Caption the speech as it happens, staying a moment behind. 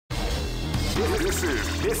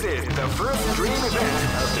This is the first dream event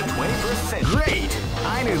of the 21st century. Great!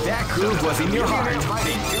 I knew that groove was in your heart.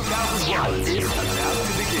 Fighting 2001 is about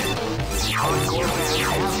to begin. Hardcore fans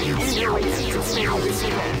have been eagerly anticipating this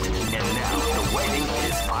event, and now the waiting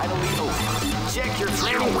is finally over. Check your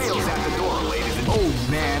training wheels at the door, ladies and gentlemen.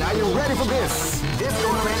 Oh man, are you ready for this? This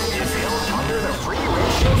tournament is held under the free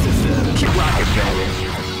ratio system. Keep rocking,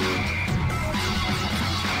 baby.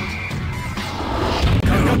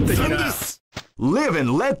 Live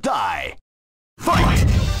and let die. Fight!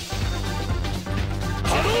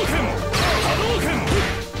 Hadouken! Hadouken!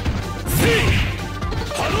 See!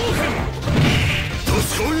 Hadouken!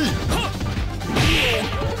 Toshoi!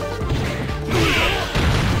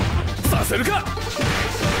 Saseru ka?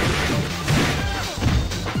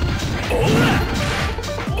 Ora!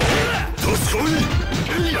 Ora! Toshoi!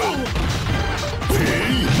 Iya!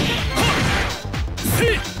 See!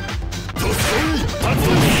 See! Toshoi!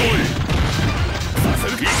 Tatsui!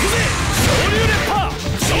 行くぜ昇竜連覇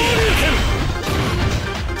昇竜拳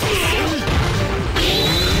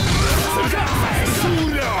それかそ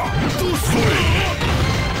りゃどうそれ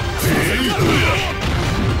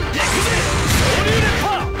行くぜ昇竜連覇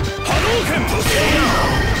波動拳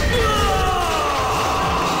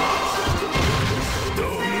ど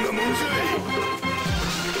んなもんじゃい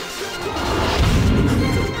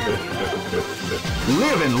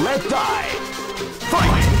Live and let die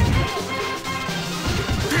Fight!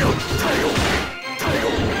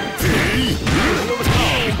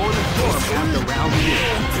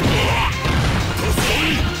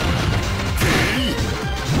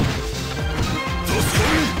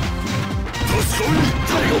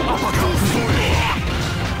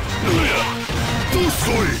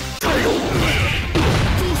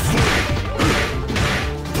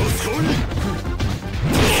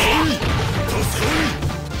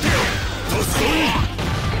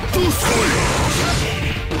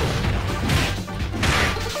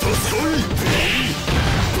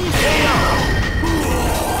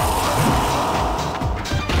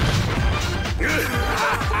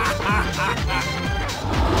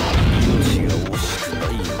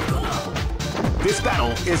 This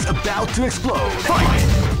battle is about to explode. Fight!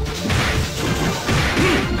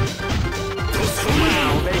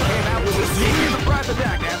 Wow, they came out with a sneaky surprise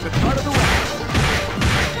attack at the start of the round.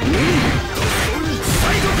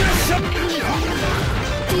 Side aggression!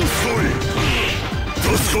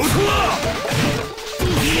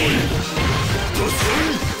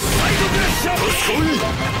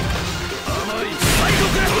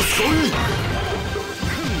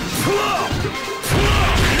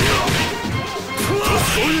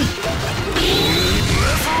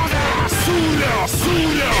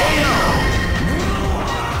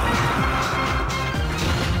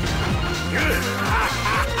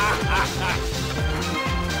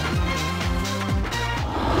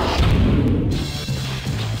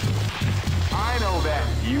 I know that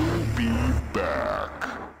you'll be back.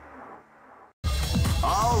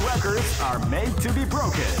 All records are made to be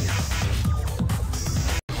broken.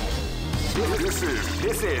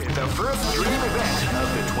 This is the first dream event of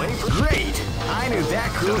the 21st. Great! I knew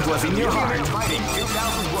that groove was in your heart. Fighting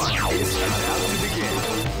 2001 is about to begin.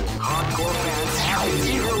 Hardcore fans have been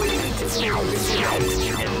eagerly anticipating this event,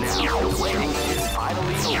 and now the waiting is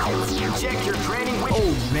finally over. Check your training wheels.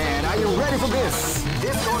 Oh man, are you ready for this?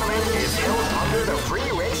 This tournament is held under the free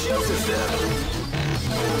ratio system.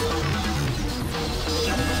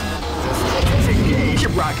 The strategic game.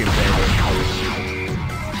 Keep rocking, baby.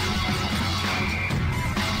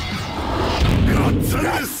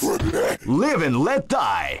 Live and let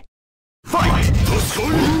die. Fight!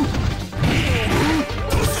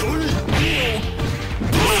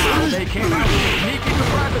 They came out with a sneaky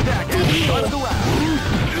surprise attack at the start of the round.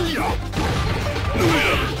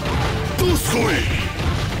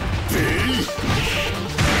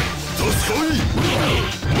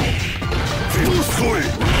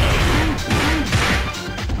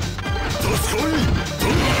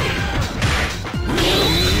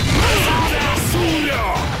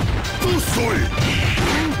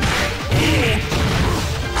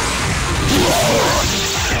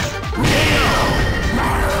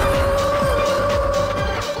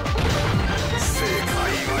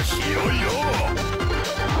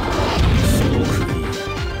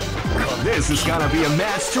 This is gonna be a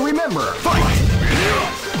match to remember. Fight!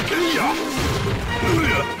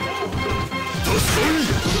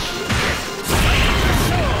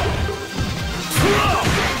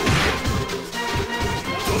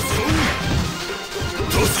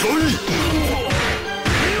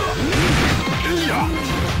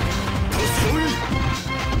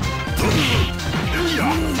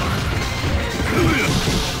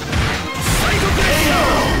 Fight!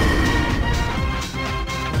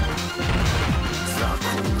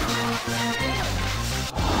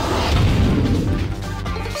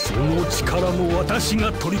 私が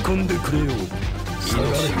取り込んでくれよ。下が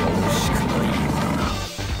れば惜しくないよな。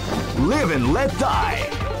 Live and let die.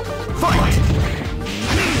 Fight.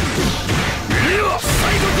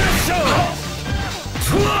 サイドクラッシャー。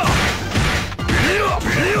ふわっ。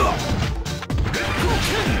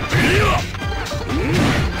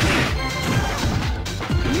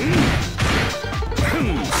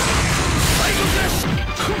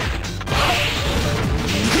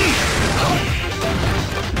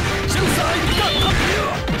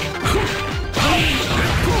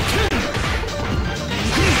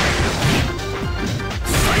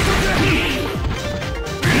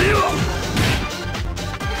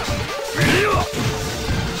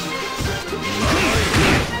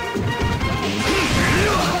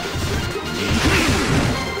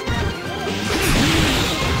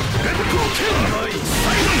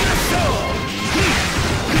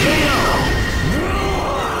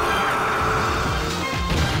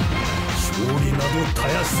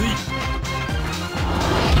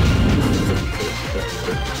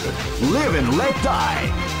Live and let die.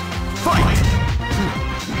 Fight.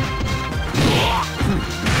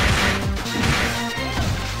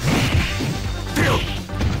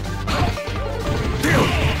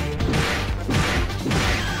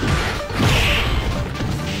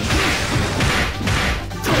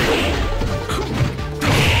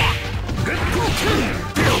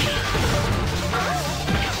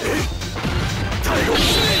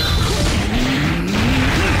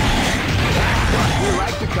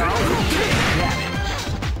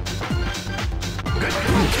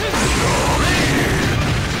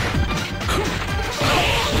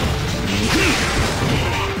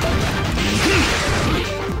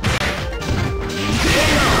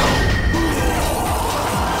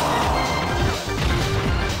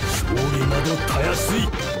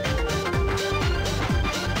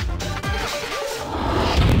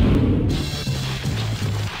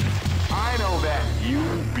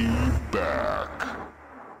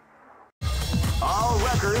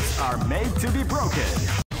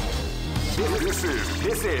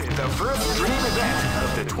 This is the first dream event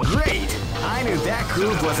of the Great! I knew that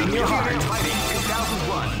groove was in your heart. Fighting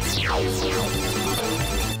 2001.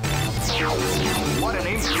 What an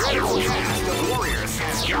incredible cast of warriors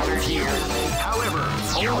has gathered here. However,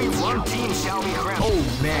 only one team shall be crowned. Oh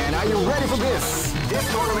man, are you ready for this? This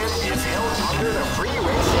tournament is held under the free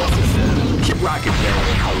ratio system. Keep rocking,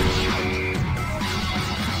 man.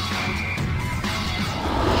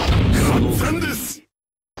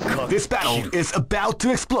 This battle is about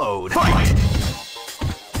to explode. Fight!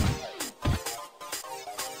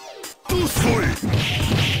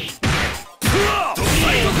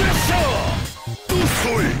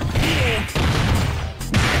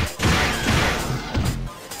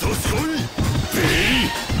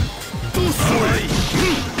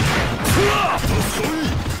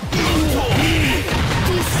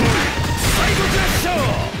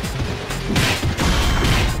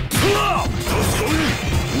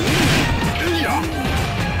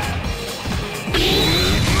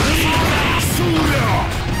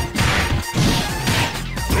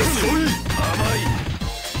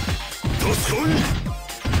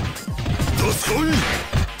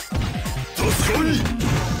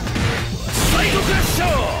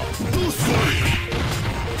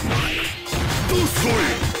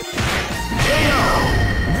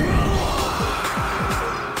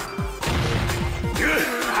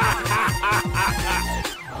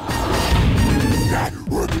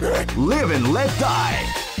 Live and let die.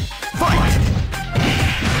 Fight!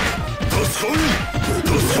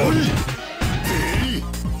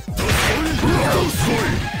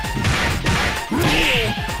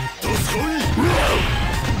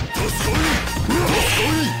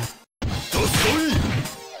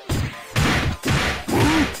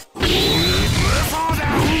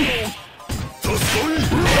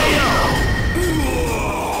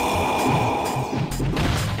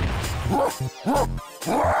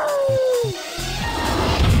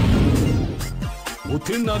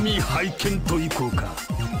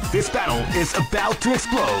 This battle is about to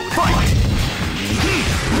explode. Fight!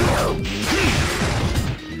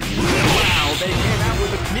 Wow, they came out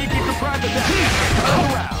with a sneaky surprise attack. All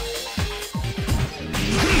around.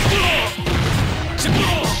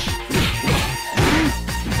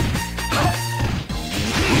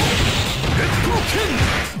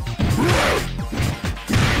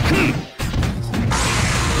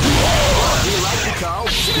 We like to call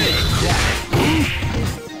big damage.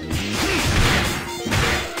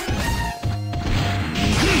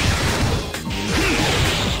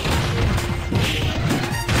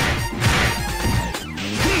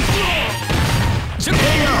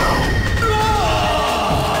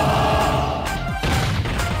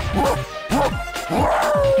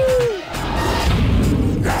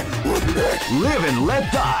 Live and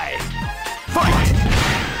let die. Fight!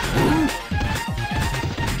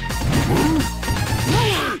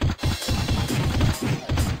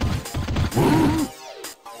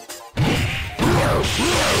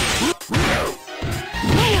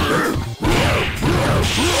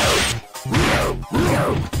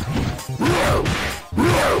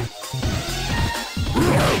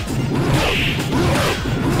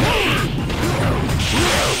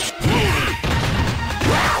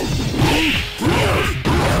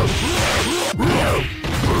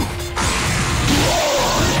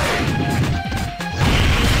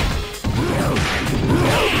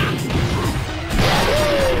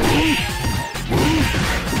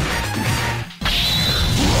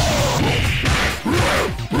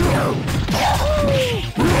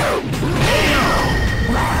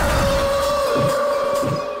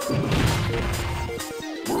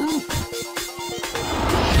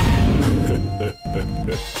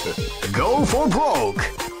 Go for broke!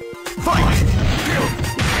 Fight!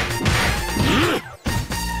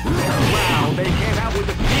 Wow, they came out with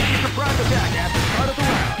a sneaky surprise attack at the start of the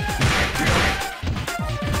round.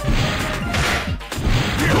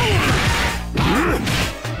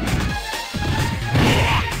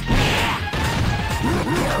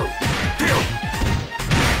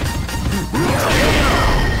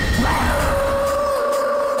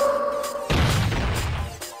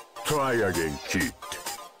 Try again, kid.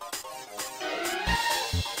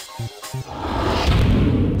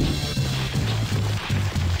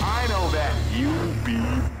 I know that you'll be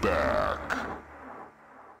back.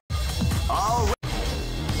 All right.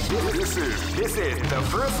 This is the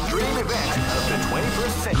first dream event of the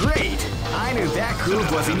 21st century. Great! I knew that groove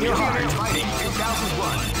was in your heart. Fighting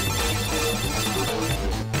 2001.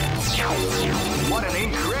 What an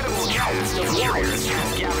incredible cast of warriors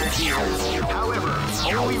has gathered here. However,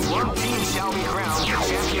 only one team shall be crowned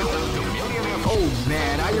champion of the Millennium. Oh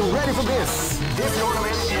man, are you ready for this? This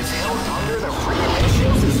tournament is held under the free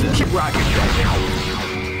ratio system. Keep rocking,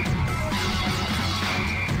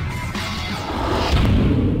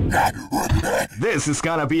 This is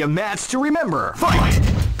gonna be a match to remember. Fight!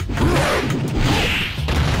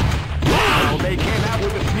 Wow, they came out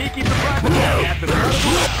with a sneaky surprise attack at the start of the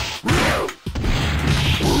round.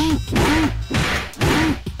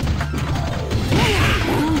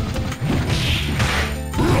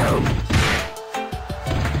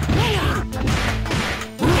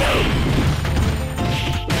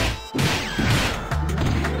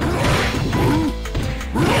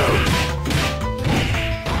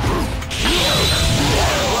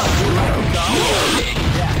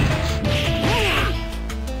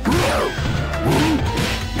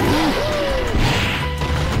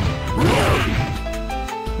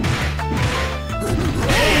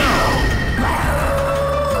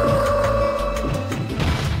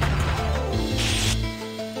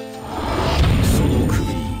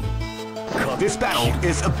 This battle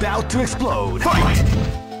is about to explode. Fight!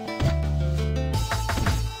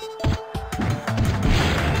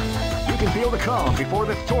 You can feel the calm before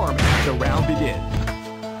the storm as the round begins.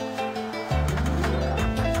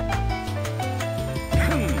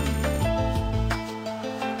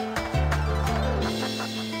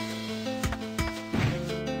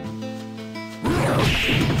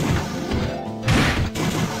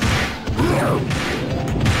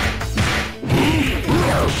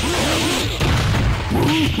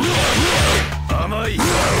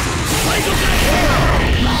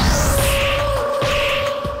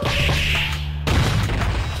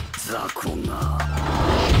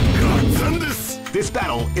 This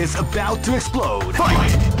battle is about to explode.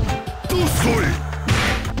 Fight!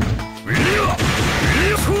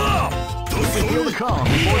 You can feel the calm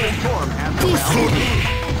before the storm as the round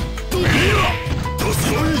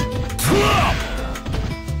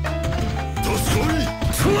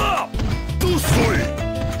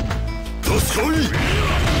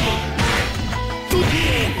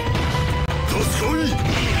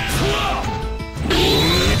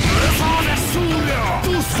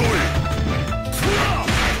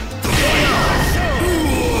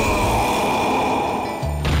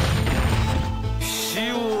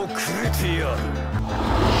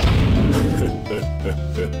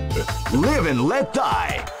Live and let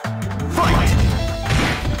die. Fight!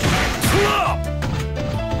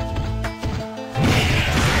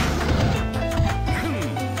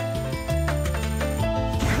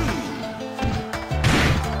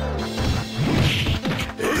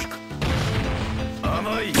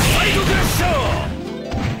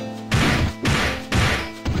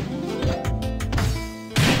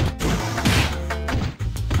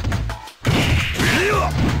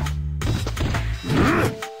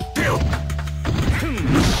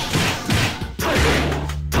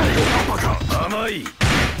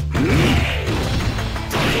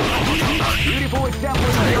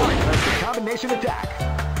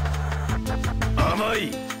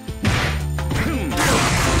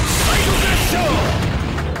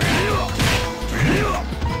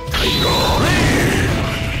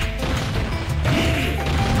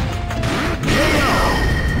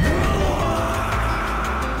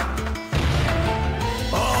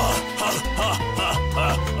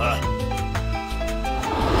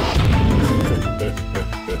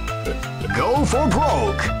 for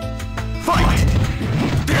broke. Fight!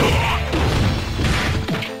 Deal!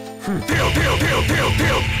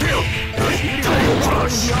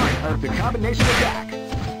 Rush! The art of the combination attack.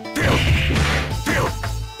 Deal!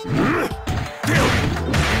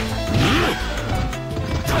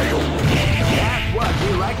 That's what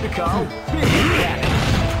we like to call big